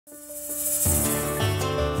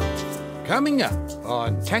Coming up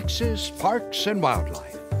on Texas Parks and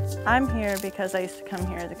Wildlife. I'm here because I used to come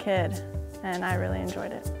here as a kid, and I really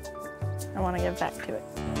enjoyed it. I want to give back to it.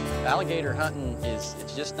 Alligator hunting it's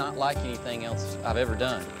just not like anything else I've ever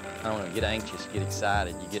done. I don't want to get anxious, get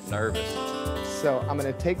excited, you get nervous. So I'm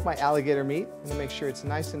going to take my alligator meat and make sure it's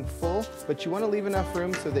nice and full, but you want to leave enough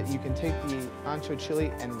room so that you can take the ancho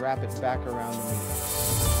chili and wrap it back around the meat.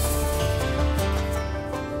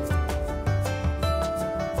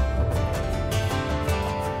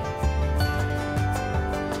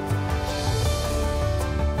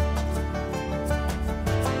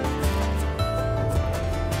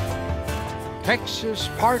 Texas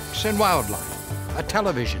Parks and Wildlife, a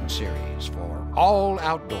television series for all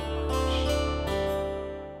outdoors.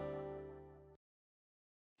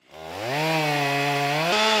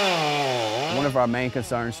 One of our main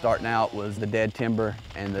concerns starting out was the dead timber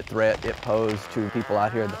and the threat it posed to people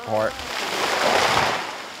out here at the park.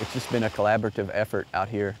 It's just been a collaborative effort out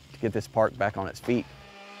here to get this park back on its feet.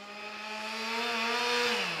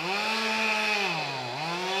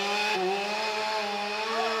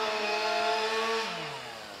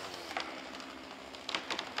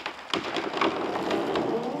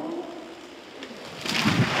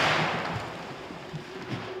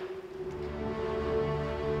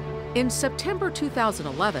 In September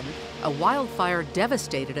 2011, a wildfire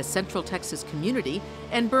devastated a Central Texas community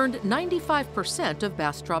and burned 95% of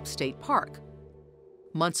Bastrop State Park.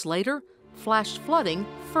 Months later, flash flooding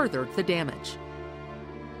furthered the damage.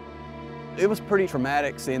 It was pretty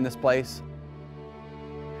traumatic seeing this place.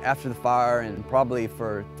 After the fire, and probably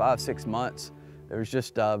for 5-6 months, there was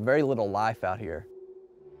just very little life out here.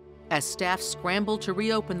 As staff scrambled to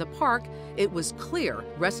reopen the park, it was clear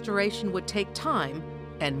restoration would take time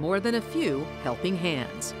and more than a few helping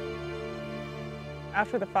hands.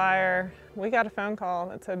 After the fire, we got a phone call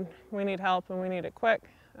that said, we need help and we need it quick.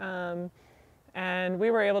 And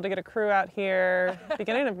we were able to get a crew out here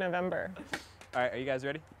beginning of November. All right, are you guys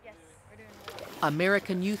ready? Yes, we're doing it.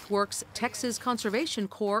 American Youth Works Texas Conservation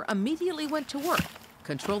Corps immediately went to work,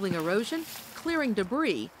 controlling erosion, clearing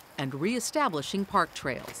debris, and reestablishing park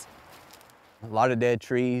trails. A lot of dead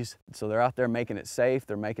trees, so they're out there making it safe,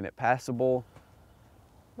 they're making it passable.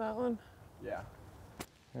 That one? Yeah.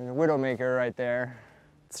 There's a widowmaker right there.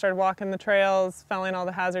 Started walking the trails, felling all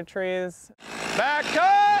the hazard trees. Back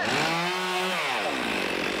cut!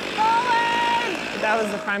 That was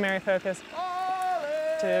the primary focus,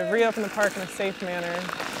 to reopen the park in a safe manner.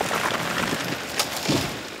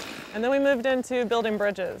 And then we moved into building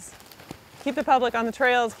bridges. Keep the public on the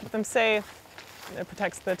trails, keep them safe. It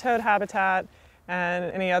protects the toad habitat and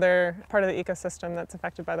any other part of the ecosystem that's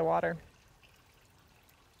affected by the water.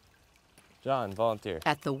 John, volunteer.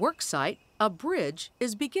 At the work site, a bridge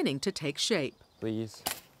is beginning to take shape. Please.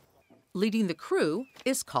 Leading the crew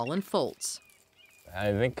is Colin Foltz.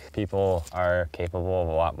 I think people are capable of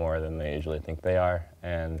a lot more than they usually think they are.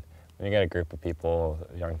 And when you get a group of people,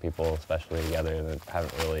 young people especially, together that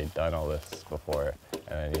haven't really done all this before,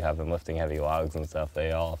 and you have them lifting heavy logs and stuff,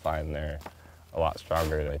 they all find they're a lot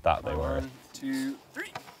stronger than they thought they were. 1, 2,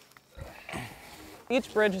 3.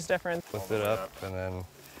 Each bridge is different. Lift it up and then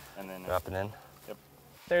drop it in. Yep.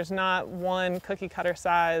 There's not one cookie cutter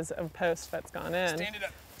size of post that's gone in. Stand it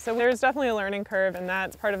up. So there's definitely a learning curve, and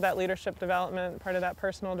that's part of that leadership development, part of that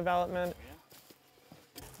personal development.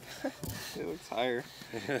 It looks higher.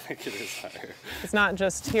 I think it is higher. It's not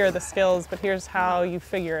just here are the skills, but here's how you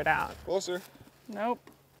figure it out. Closer. Nope.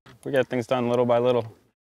 We get things done little by little.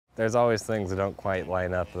 There's always things that don't quite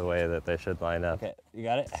line up the way that they should line up. Okay, you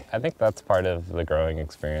got it? I think that's part of the growing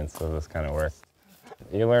experience of this kind of work.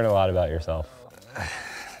 You learn a lot about yourself.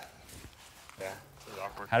 Yeah, this is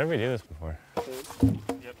awkward. How did we do this before?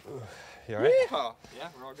 Yep. You all right? Yeehaw. Yeah,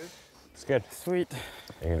 we're all good. It's good. Sweet.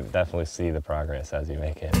 You can definitely see the progress as you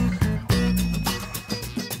make it.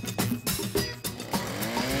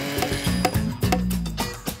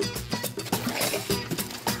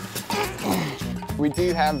 We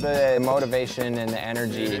do have the motivation and the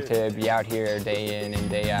energy to be out here day in and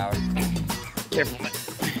day out. Careful.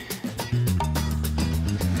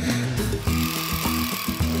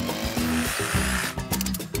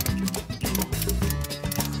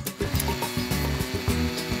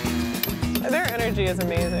 Their energy is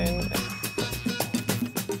amazing.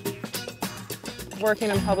 Working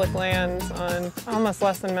in public lands on almost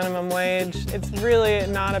less than minimum wage, it's really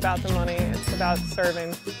not about the money, it's about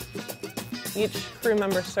serving. Each crew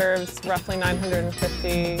member serves roughly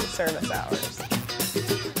 950 service hours.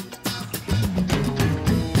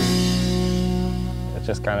 It's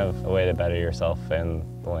just kind of a way to better yourself and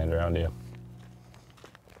the land around you.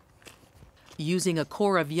 Using a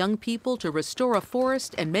core of young people to restore a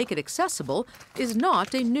forest and make it accessible is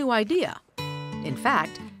not a new idea. In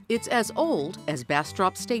fact, it's as old as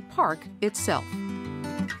Bastrop State Park itself.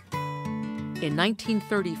 In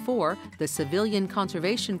 1934, the Civilian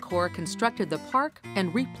Conservation Corps constructed the park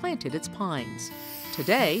and replanted its pines.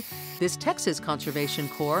 Today, this Texas Conservation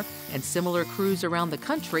Corps and similar crews around the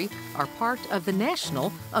country are part of the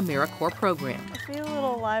national AmeriCorps program. A few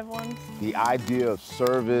little live ones. The idea of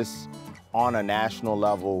service on a national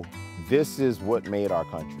level, this is what made our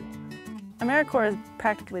country. AmeriCorps is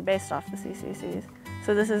practically based off the CCCs,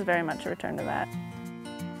 so this is very much a return to that.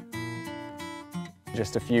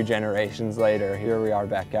 Just a few generations later, here we are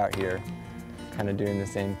back out here, kind of doing the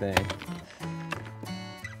same thing.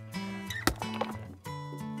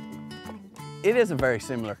 It is a very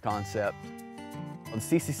similar concept. The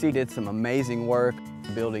CCC did some amazing work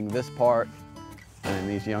building this park, and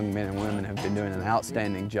these young men and women have been doing an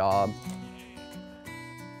outstanding job.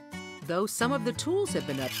 Though some of the tools have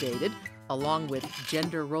been updated, along with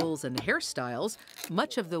gender roles and hairstyles,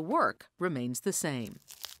 much of the work remains the same.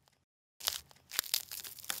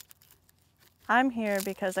 I'm here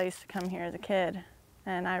because I used to come here as a kid,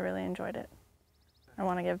 and I really enjoyed it. I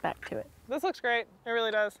want to give back to it. This looks great. It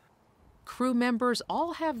really does. Crew members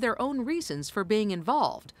all have their own reasons for being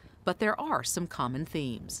involved, but there are some common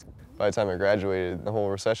themes. By the time I graduated, the whole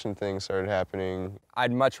recession thing started happening.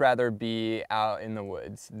 I'd much rather be out in the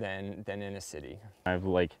woods than in a city. I've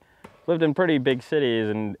lived in pretty big cities,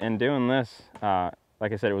 and doing this,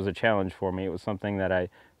 like I said, it was a challenge for me. It was something that I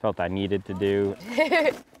felt I needed to do.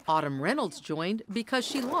 Autumn Reynolds joined because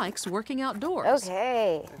she likes working outdoors.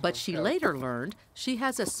 Okay. But she later learned she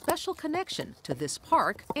has a special connection to this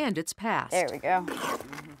park and its past. There we go.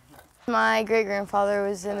 My great-grandfather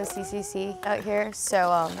was in the CCC out here, so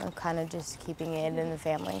I'm kind of just keeping it in the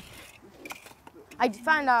family. I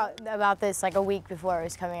found out about this like a week before I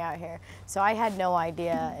was coming out here, so I had no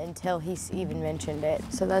idea until he even mentioned it,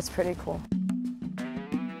 so that's pretty cool.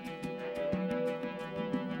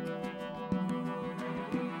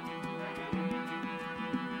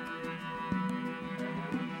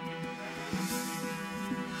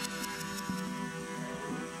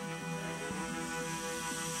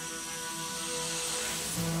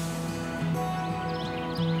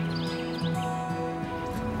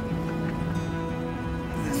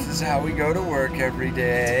 This is how we go to work every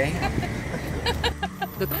day.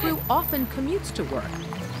 The crew often commutes to work,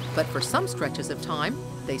 but for some stretches of time,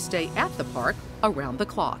 they stay at the park around the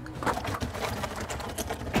clock.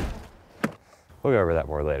 We'll go over that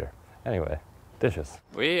more later. Anyway, dishes.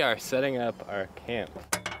 We are setting up our camp.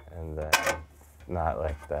 And then, not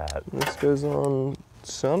like that. This goes on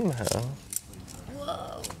somehow.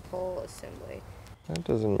 Whoa, whole assembly. That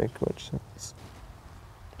doesn't make much sense.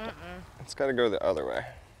 It's got to go the other way.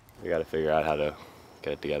 We got to figure out how to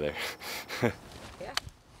get it together. Yeah.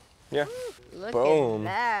 Yeah. Look Boom.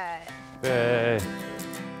 at that. Yay.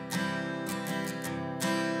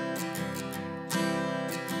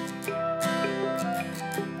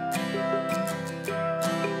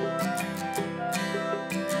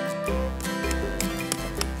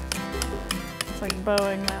 It's like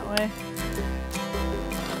bowing that way.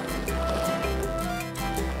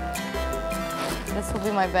 This will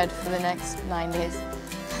be my bed for the next 9 days.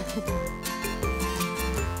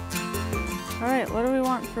 All right, what do we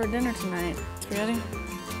want for dinner tonight? Spaghetti?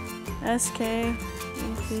 S-K-E-T-T-I.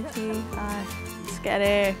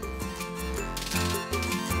 Spaghetti.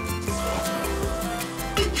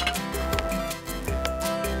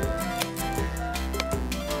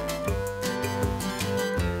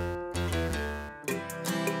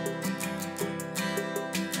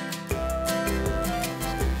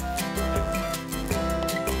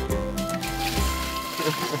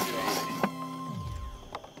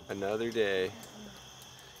 Another day.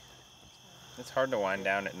 It's hard to wind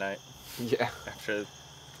down at night. Yeah. After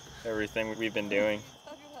everything we've been doing.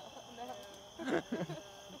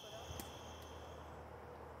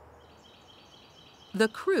 The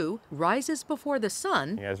crew rises before the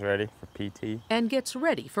sun. You guys ready for PT? And gets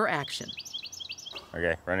ready for action.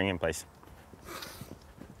 Okay, running in place.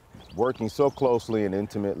 Working so closely and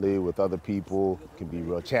intimately with other people can be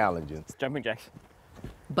real challenging. Jumping jacks.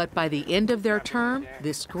 But by the end of their term,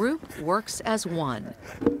 this group works as one.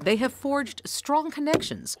 They have forged strong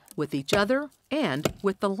connections with each other and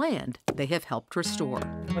with the land they have helped restore.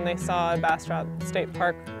 When they saw a Bastrop State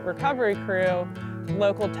Park recovery crew,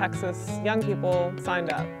 local Texas young people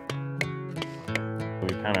signed up.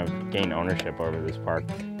 We kind of gained ownership over this park.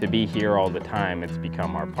 To be here all the time, it's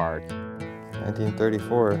become our park.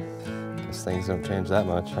 1934. Guess things don't change that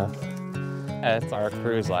much, huh? It's our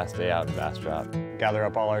crew's last day out in Bastrop. gather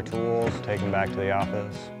up all our tools, take them back to the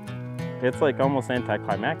office. It's like almost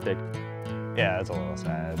anticlimactic. Yeah, it's a little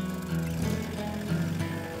sad.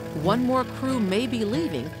 One more crew may be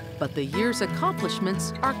leaving, but the year's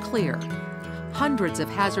accomplishments are clear. Hundreds of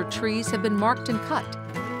hazard trees have been marked and cut.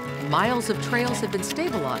 Miles of trails have been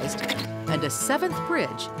stabilized, and a 7th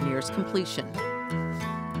bridge nears completion.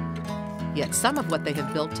 Yet some of what they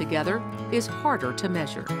have built together is harder to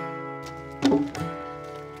measure.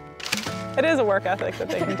 It is a work ethic that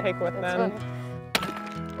they can take with them.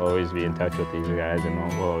 We'll always be in touch with these guys,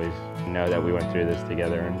 and we'll always know that we went through this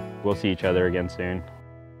together, and we'll see each other again soon.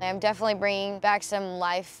 I'm definitely bringing back some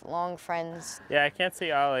lifelong friends. Yeah, I can't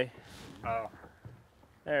see Ollie. Oh,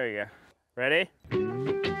 there we go. Ready?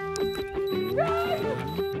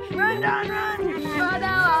 Run, run, run! Run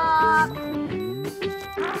up!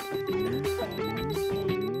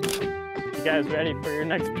 You guys ready for your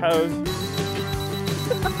next pose?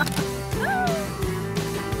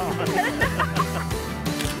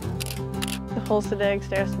 The holes to dig,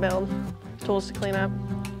 stairs to build, tools to clean up,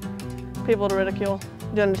 people to ridicule.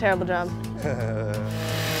 Doing a terrible job.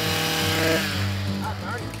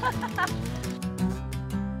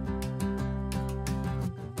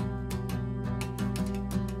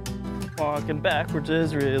 Walking backwards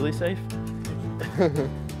is really safe.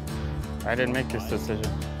 I didn't make this decision.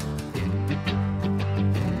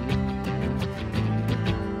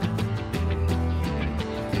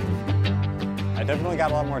 I definitely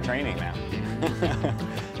got a lot more training now.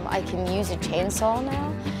 I can use a chainsaw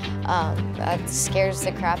now. That scares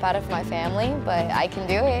the crap out of my family, but I can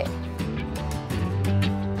do it.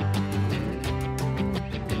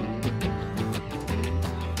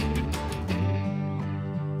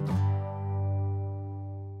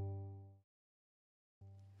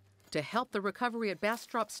 To help the recovery at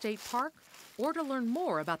Bastrop State Park, or to learn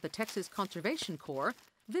more about the Texas Conservation Corps,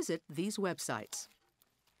 visit these websites.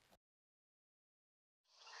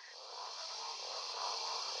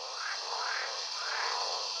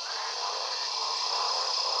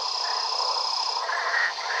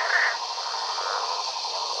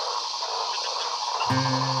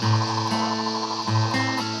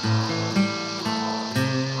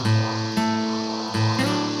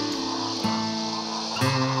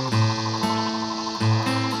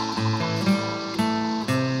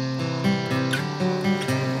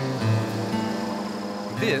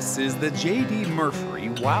 This is the J.D. Murphree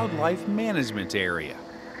Wildlife Management Area,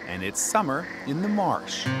 and it's summer in the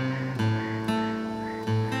marsh.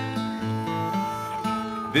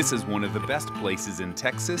 This is one of the best places in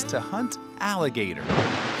Texas to hunt alligator.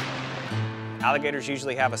 Alligators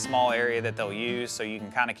usually have a small area that they'll use, so you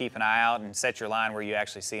can kind of keep an eye out and set your line where you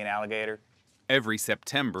actually see an alligator. Every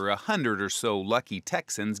September, 100 or so lucky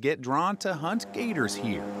Texans get drawn to hunt gators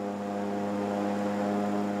here.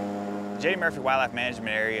 The J.D. Murphree Wildlife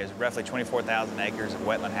Management Area is roughly 24,000 acres of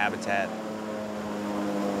wetland habitat.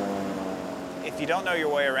 If you don't know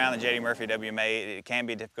your way around the J.D. Murphree WMA, it can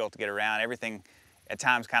be difficult to get around. Everything at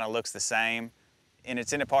times kind of looks the same, and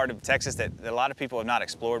it's in a part of Texas that a lot of people have not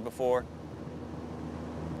explored before.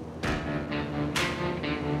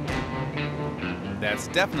 That's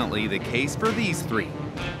definitely the case for these three.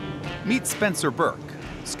 Meet Spencer Burke,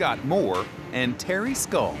 Scott Moore, and Terry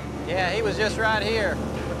Skull. Yeah, he was just right here.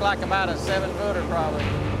 Looked like about a 7-footer probably.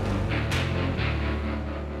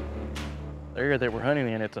 The area that we're hunting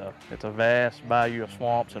in, it's a vast bayou of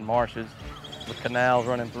swamps and marshes with canals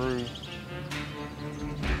running through.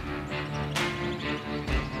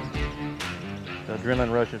 The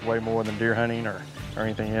adrenaline rush is way more than deer hunting or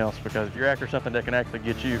anything else, because you're after something that can actually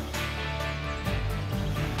get you.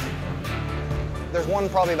 There's one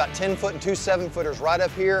probably about 10 foot and two 7-footers right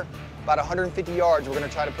up here. About 150 yards, we're gonna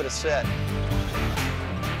try to put a set.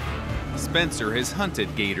 Spencer has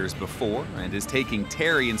hunted gators before and is taking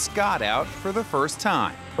Terry and Scott out for the first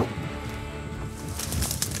time.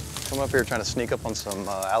 Come up here trying to sneak up on some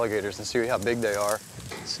alligators and see how big they are.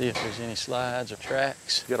 See if there's any slides or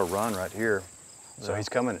tracks. You got to run right here. So it's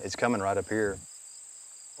coming right up here.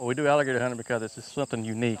 Well, we do alligator hunting because it's just something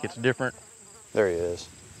unique. It's different. There he is.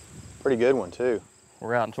 Pretty good one, too.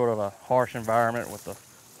 We're out in sort of a harsh environment with the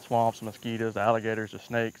swamps, the mosquitoes, the alligators, the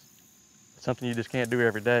snakes. It's something you just can't do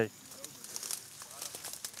every day.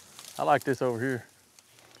 I like this over here.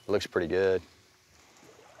 It looks pretty good.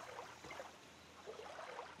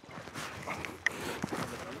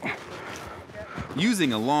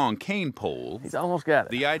 Using a long cane pole, he's almost got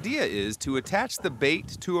it. The idea is to attach the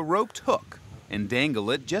bait to a roped hook and dangle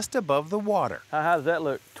it just above the water. How high does that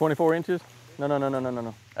look? 24 inches?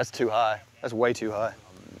 No. That's too high. That's way too high.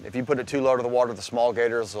 If you put it too low to the water, the small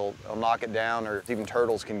gators will knock it down, or even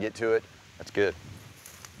turtles can get to it. That's good.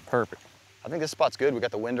 Perfect. I think this spot's good. We got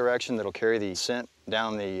the wind direction that'll carry the scent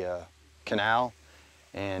down the canal,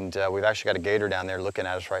 and we've actually got a gator down there looking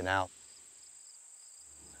at us right now.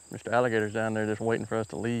 Mr. Alligator's down there just waiting for us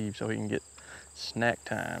to leave so he can get snack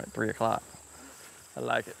time at 3 o'clock. I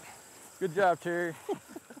like it. Good job, Terry.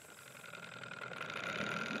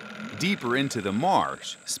 Deeper into the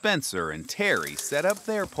marsh, Spencer and Terry set up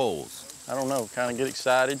their poles. I don't know, kind of get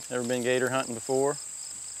excited. Never been gator hunting before.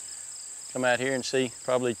 Come out here and see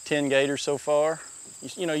probably 10 gators so far.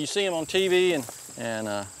 You know, you see them on TV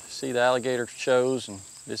and see the alligator shows, and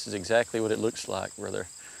this is exactly what it looks like, where they're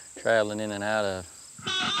traveling in and out of.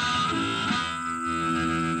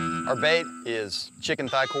 Our bait is chicken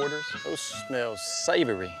thigh quarters. Those smell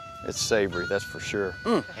savory. It's savory, that's for sure.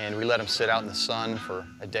 And we let them sit out in the sun for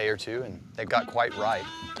a day or two, and they've got quite ripe.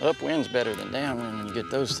 Upwind's better than downwind when you get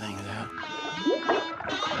those things out.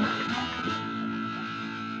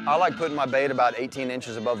 I like putting my bait about 18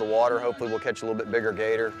 inches above the water. Hopefully we'll catch a little bit bigger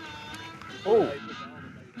gator. Oh,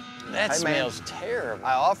 that Hey, smells man, terrible.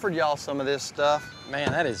 I offered y'all some of this stuff.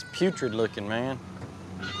 Man, that is putrid looking, man.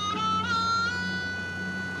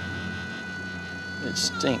 It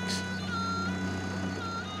stinks.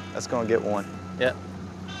 That's gonna get one. Yep.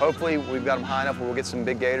 Hopefully we've got them high enough where we'll get some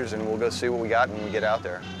big gators and we'll go see what we got when we get out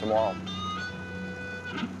there tomorrow.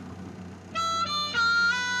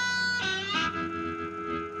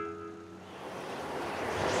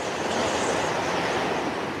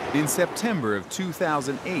 In September of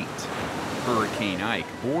 2008, Hurricane Ike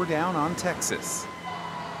bore down on Texas.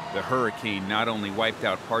 The hurricane not only wiped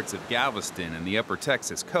out parts of Galveston and the upper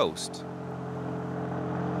Texas coast.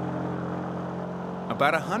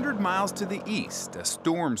 About 100 miles to the east, a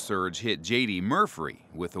storm surge hit J.D. Murphree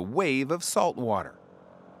with a wave of salt water.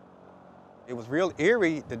 It was real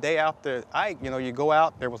eerie the day after Ike. You know, you go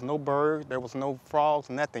out, there was no birds, there was no frogs,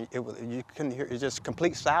 nothing. You couldn't hear, it was just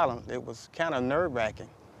complete silence. It was kind of nerve-wracking.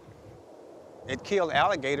 It killed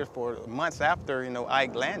alligators for months after, you know,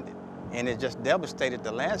 Ike landed, and it just devastated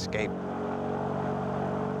the landscape.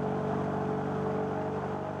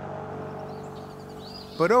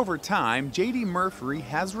 But over time, J.D. Murphree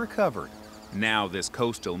has recovered. Now this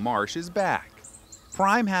coastal marsh is back.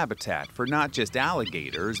 Prime habitat for not just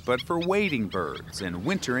alligators, but for wading birds and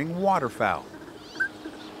wintering waterfowl.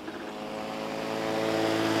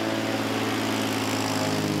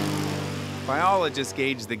 Biologists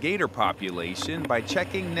gauge the gator population by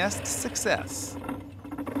checking nest success.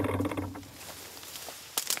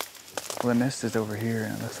 Well, the nest is over here,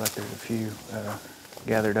 and it looks like there's a few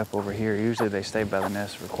gathered up over here. Usually they stay by the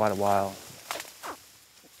nest for quite a while.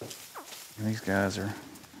 And these guys are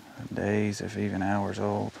days, if even hours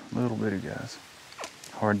old. Little bitty guys.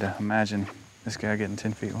 Hard to imagine this guy getting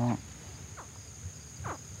 10 feet long.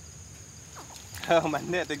 Oh, my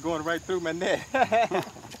net, they're going right through my net.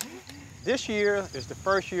 This year is the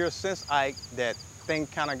first year since Ike that things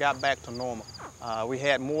kind of got back to normal. We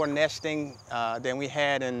had more nesting than we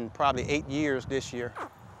had in probably 8 years this year.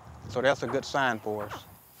 So that's a good sign for us.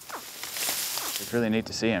 It's really neat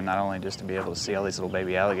to see them, not only just to be able to see all these little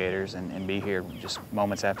baby alligators and be here just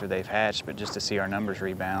moments after they've hatched, but just to see our numbers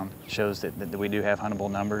rebound shows that we do have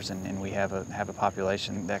huntable numbers and we have a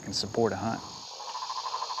population that can support a hunt.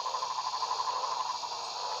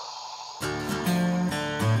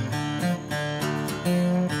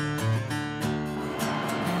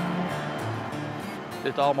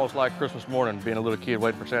 It's almost like Christmas morning, being a little kid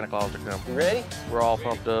waiting for Santa Claus to come. You ready? We're all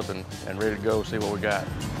pumped up and ready to go see what we got.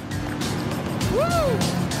 Woo!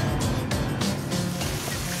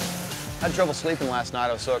 I had trouble sleeping last night.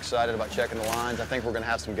 I was so excited about checking the lines. I think we're gonna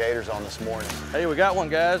have some gators on this morning. Hey, we got one,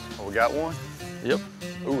 guys. Oh, we got one? Yep.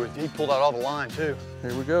 Ooh, he pulled out all the line, too.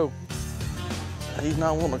 Here we go. He's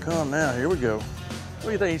not wanting to come now. Here we go. What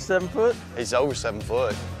do you think, he's 7 foot? He's over 7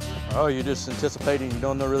 foot. Oh, you're just anticipating, you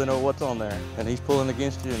don't really know what's on there. And he's pulling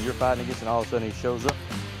against you and you're fighting against him, and all of a sudden he shows up.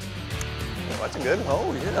 Oh, that's a good one.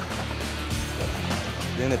 Oh, yeah.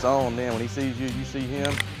 Then it's on then. When he sees you, you see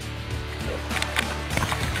him.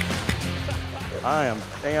 I am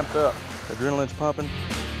amped up. Adrenaline's pumping.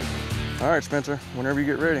 All right, Spencer, whenever you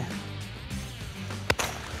get ready.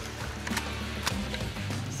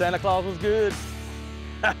 Santa Claus was good.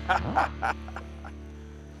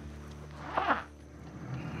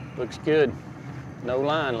 Looks good. No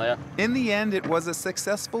line left. In the end, it was a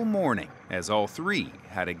successful morning, as all three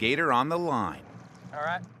had a gator on the line. All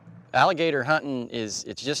right. Alligator hunting it's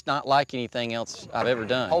just not like anything else I've ever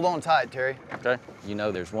done. Hold on tight, Terry. Okay. You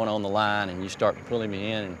know there's one on the line and you start pulling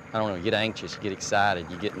me in and I don't know, you get anxious, you get excited,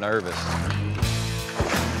 you get nervous.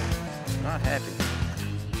 Not happy.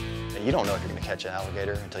 You don't know if you're gonna catch an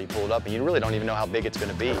alligator until you pull it up, and you really don't even know how big it's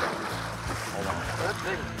gonna be. Hold on.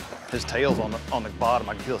 His tail's on the bottom.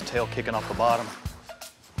 I can feel his tail kicking off the bottom.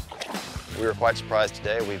 We were quite surprised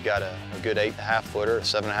today. We've got a good 8.5 footer, a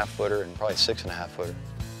 7.5 footer, and probably 6.5 footer.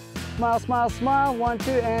 Smile, smile, smile. 1,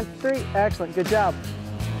 2, and 3. Excellent, good job.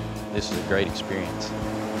 This is a great experience.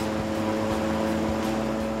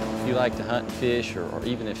 If you like to hunt and fish, or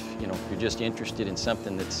even if you're just interested in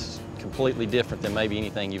something that's completely different than maybe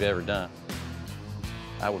anything you've ever done,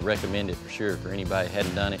 I would recommend it for sure for anybody who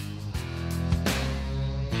hadn't done it.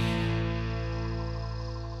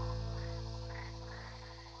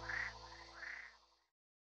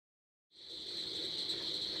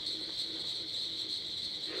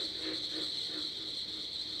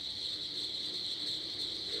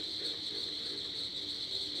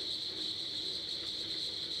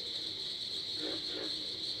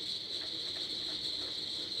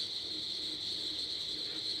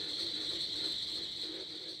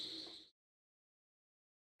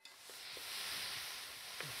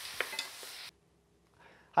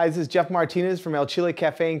 Hi, this is Jeff Martinez from El Chile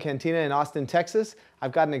Cafe and Cantina in Austin, Texas.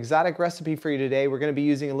 I've got an exotic recipe for you today. We're going to be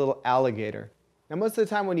using a little alligator. Now, most of the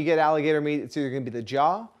time when you get alligator meat, it's either going to be the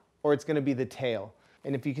jaw or it's going to be the tail.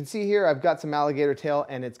 And if you can see here, I've got some alligator tail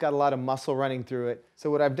and it's got a lot of muscle running through it. So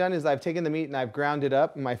what I've done is I've taken the meat and I've ground it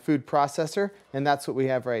up in my food processor, and that's what we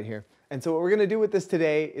have right here. And so what we're going to do with this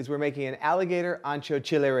today is we're making an alligator ancho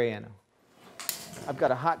chile relleno. I've got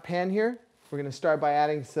a hot pan here. We're going to start by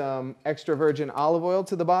adding some extra virgin olive oil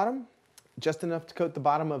to the bottom, just enough to coat the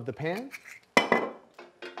bottom of the pan.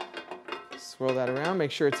 Swirl that around,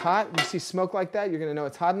 make sure it's hot. You see smoke like that, you're going to know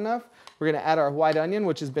it's hot enough. We're going to add our white onion,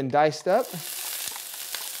 which has been diced up.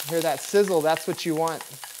 Hear that sizzle, that's what you want.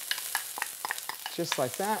 Just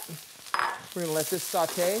like that. We're going to let this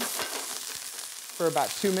saute for about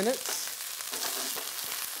 2 minutes.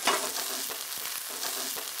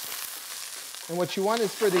 And what you want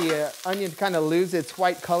is for the onion to kind of lose its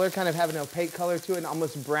white color, kind of have an opaque color to it, and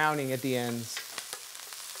almost browning at the ends.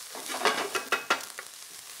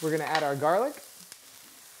 We're going to add our garlic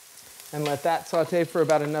and let that saute for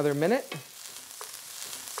about another minute.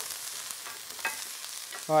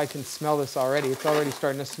 Oh, I can smell this already. It's already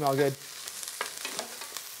starting to smell good.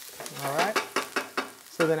 All right.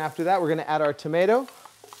 So then after that, we're going to add our tomato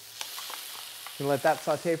and let that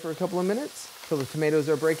saute for a couple of minutes until the tomatoes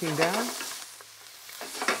are breaking down.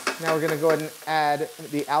 Now we're going to go ahead and add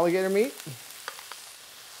the alligator meat.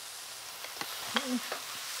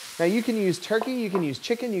 Now you can use turkey, you can use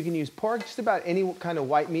chicken, you can use pork. Just about any kind of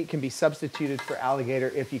white meat can be substituted for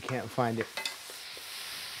alligator if you can't find it.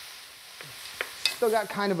 Still got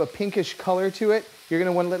kind of a pinkish color to it. You're going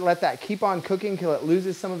to want to let that keep on cooking until it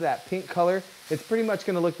loses some of that pink color. It's pretty much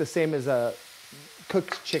going to look the same as a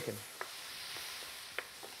cooked chicken.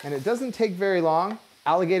 And it doesn't take very long.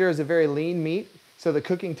 Alligator is a very lean meat, so the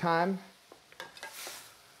cooking time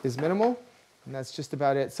is minimal, and that's just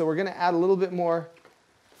about it. So we're going to add a little bit more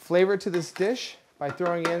flavor to this dish by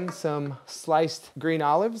throwing in some sliced green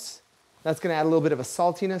olives. That's going to add a little bit of a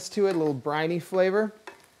saltiness to it, a little briny flavor.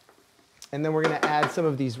 And then we're going to add some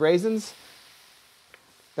of these raisins.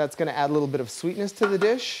 That's going to add a little bit of sweetness to the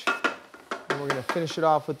dish. And we're going to finish it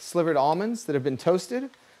off with slivered almonds that have been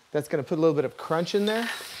toasted. That's going to put a little bit of crunch in there.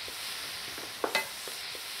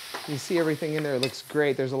 You see everything in there, it looks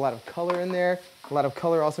great. There's a lot of color in there. A lot of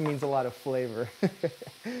color also means a lot of flavor.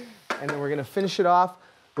 And then we're going to finish it off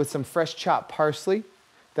with some fresh chopped parsley.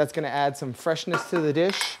 That's going to add some freshness to the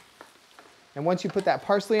dish. And once you put that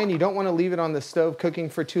parsley in, you don't want to leave it on the stove cooking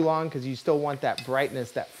for too long because you still want that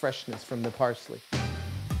brightness, that freshness from the parsley.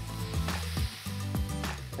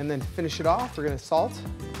 And then to finish it off, we're going to salt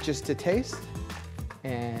just to taste.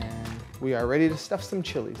 And we are ready to stuff some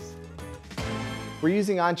chilies. We're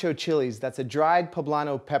using Ancho chilies. That's a dried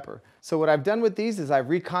poblano pepper. So what I've done with these is I've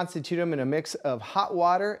reconstituted them in a mix of hot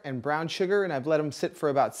water and brown sugar, and I've let them sit for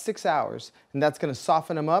about 6 hours. And that's going to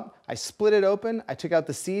soften them up. I split it open, I took out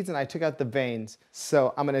the seeds, and I took out the veins.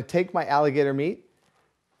 So I'm going to take my alligator meat,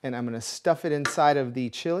 and I'm going to stuff it inside of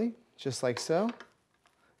the chili, just like so. I'm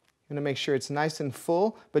going to make sure it's nice and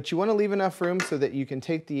full, but you want to leave enough room so that you can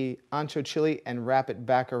take the Ancho chili and wrap it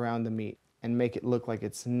back around the meat and make it look like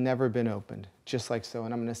it's never been opened, just like so.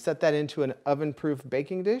 And I'm going to set that into an oven-proof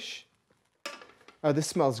baking dish. Oh, this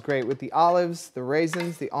smells great with the olives, the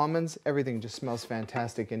raisins, the almonds, everything just smells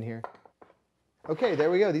fantastic in here. Okay, there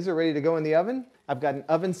we go. These are ready to go in the oven. I've got an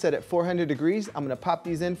oven set at 400 degrees. I'm going to pop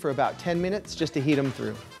these in for about 10 minutes just to heat them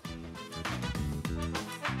through.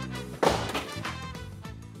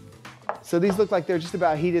 So these look like they're just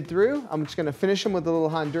about heated through. I'm just going to finish them with a little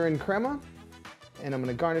Honduran crema. And I'm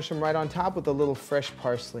going to garnish them right on top with a little fresh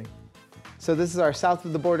parsley. So this is our south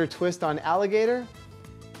of the border twist on alligator.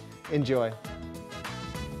 Enjoy.